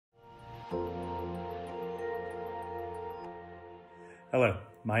Hello,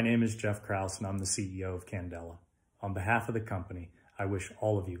 my name is Geoff Crouse and I'm the CEO of Candela. On behalf of the company, I wish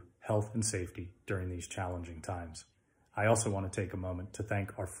all of you health and safety during these challenging times. I also want to take a moment to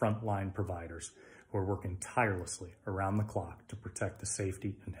thank our frontline providers who are working tirelessly around the clock to protect the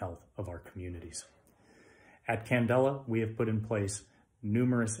safety and health of our communities. At Candela, we have put in place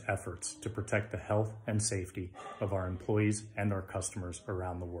numerous efforts to protect the health and safety of our employees and our customers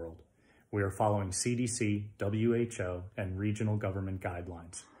around the world. We are following CDC, WHO, and regional government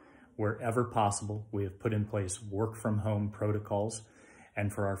guidelines. Wherever possible, we have put in place work-from-home protocols,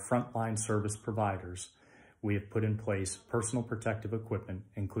 and for our frontline service providers, we have put in place personal protective equipment,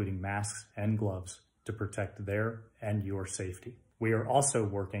 including masks and gloves, to protect their and your safety. We are also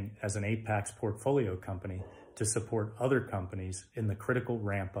working as an APACS portfolio company to support other companies in the critical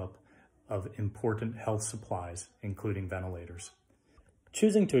ramp-up of important health supplies, including ventilators.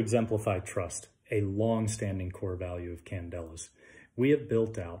 Choosing to exemplify trust, a long-standing core value of Candela's, we have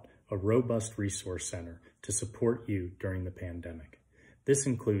built out a robust resource center to support you during the pandemic. This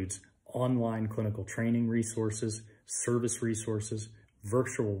includes online clinical training resources, service resources,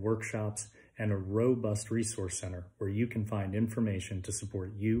 virtual workshops, and a robust resource center where you can find information to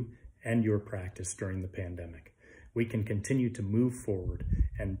support you and your practice during the pandemic. We can continue to move forward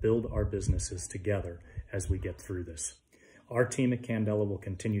and build our businesses together as we get through this. Our team at Candela will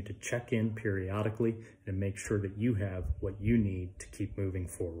continue to check in periodically and make sure that you have what you need to keep moving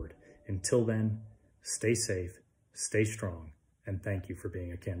forward. Until then, stay safe, stay strong, and thank you for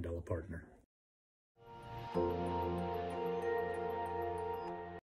being a Candela partner.